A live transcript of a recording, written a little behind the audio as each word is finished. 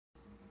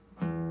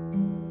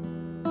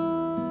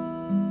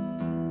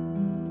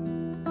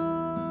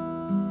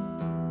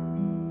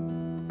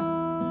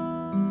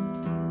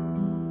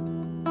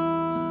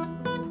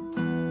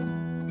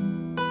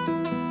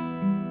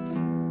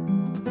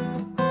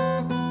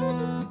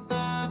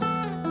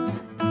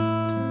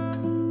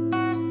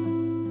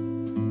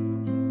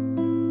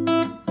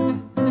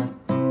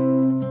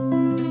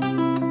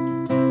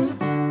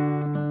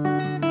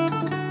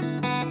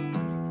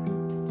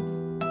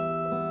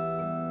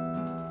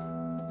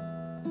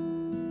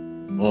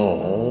So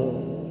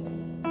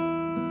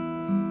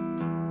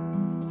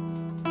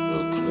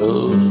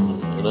close, no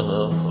matter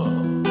how far.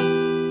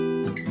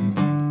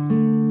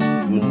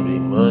 Couldn't be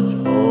much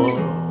more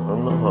from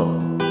the heart.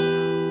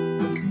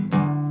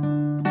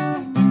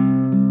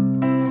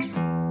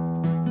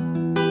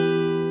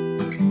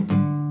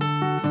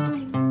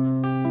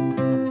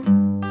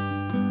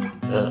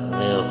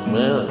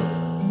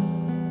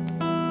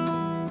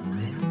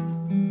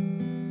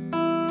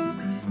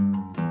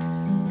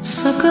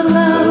 Sucker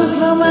loves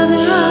no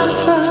matter how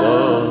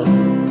far.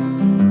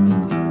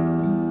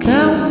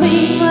 Can't be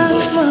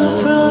much more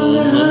from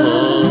the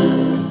heart.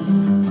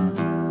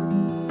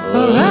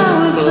 For how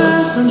it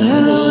was and who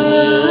we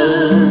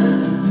are,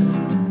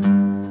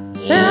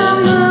 and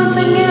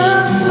nothing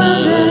else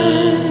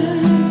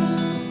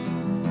matters.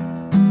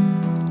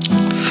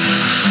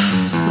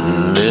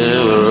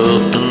 Never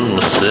opened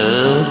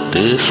myself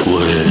this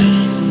way.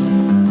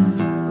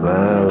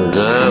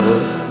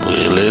 We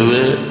live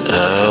it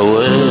our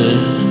way.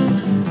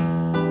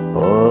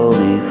 All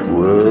these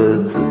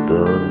words are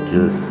done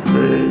just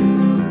say,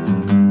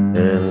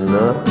 and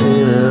nothing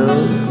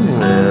else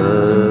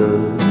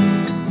matters.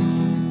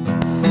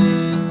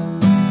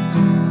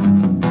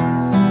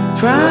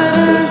 Try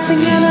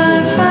dancing and I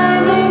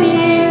find in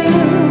you.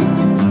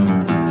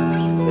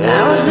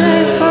 Our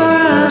day for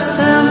us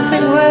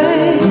something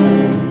way.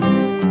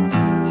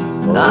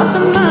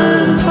 Open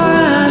mind for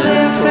a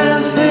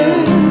different view.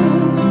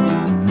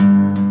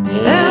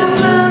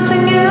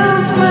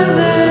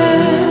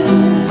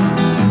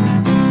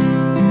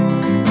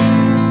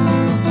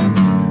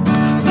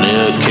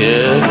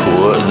 Care for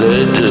what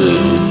they do,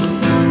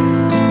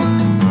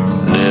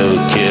 never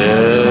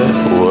care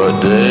what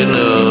they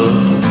know,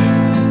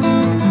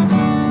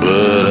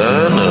 but I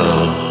know.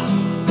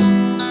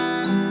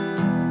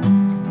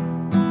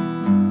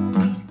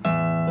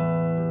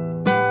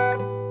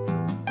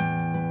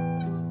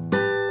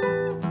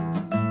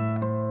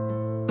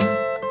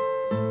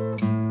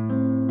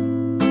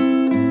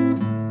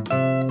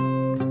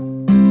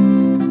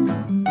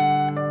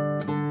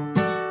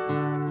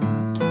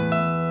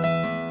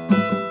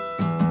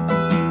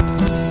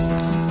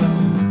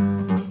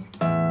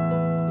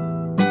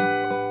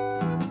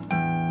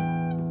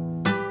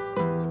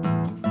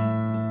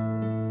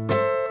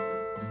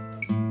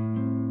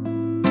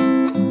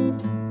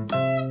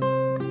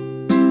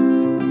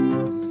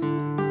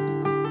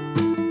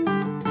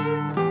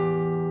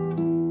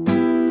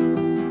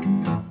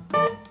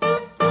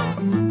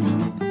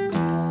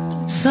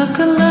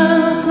 Sucker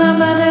loves no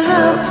matter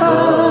how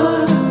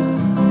far.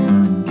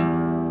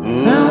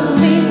 Don't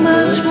need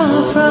much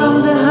more from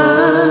the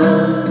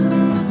heart.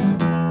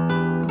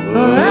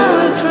 For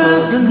our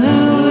trust and who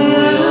we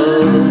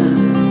are,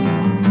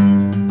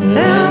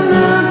 and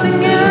nothing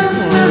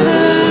else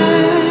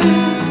matters.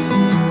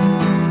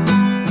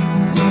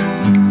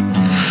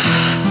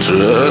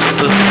 Trust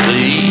the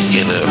seek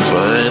and I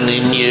find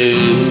in you.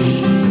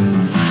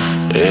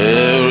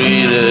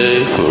 Every day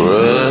for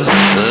us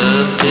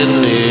something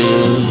new.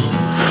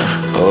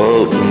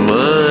 Open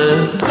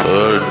mind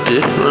for a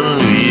different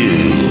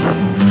view,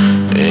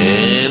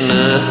 and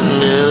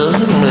nothing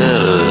else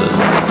matters.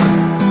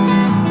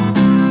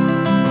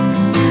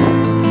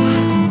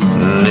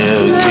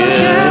 Never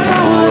care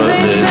for what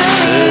they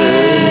say.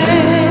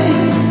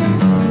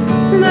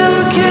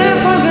 Never care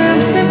for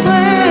games they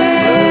play.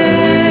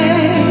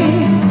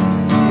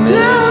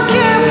 Never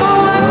care for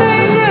what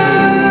they do.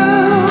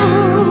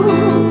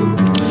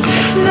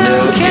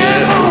 Never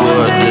care for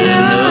what they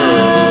know.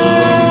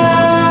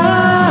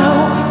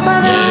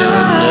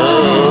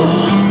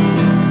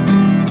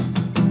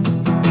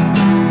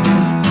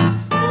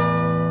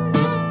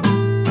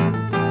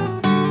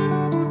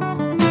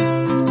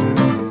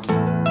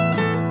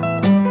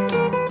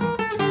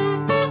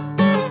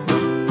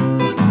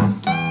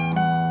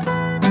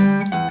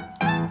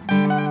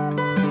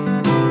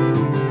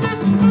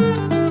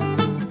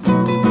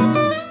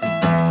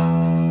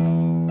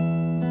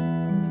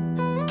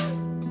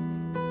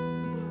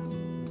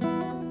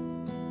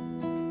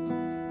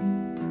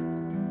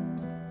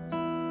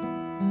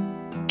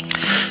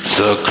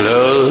 So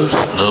close,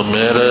 no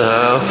matter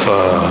how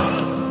far.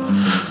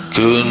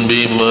 Couldn't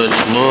be much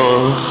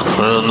more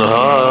from the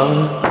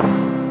heart.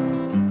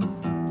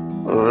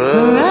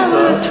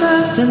 Forever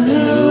trust in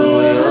who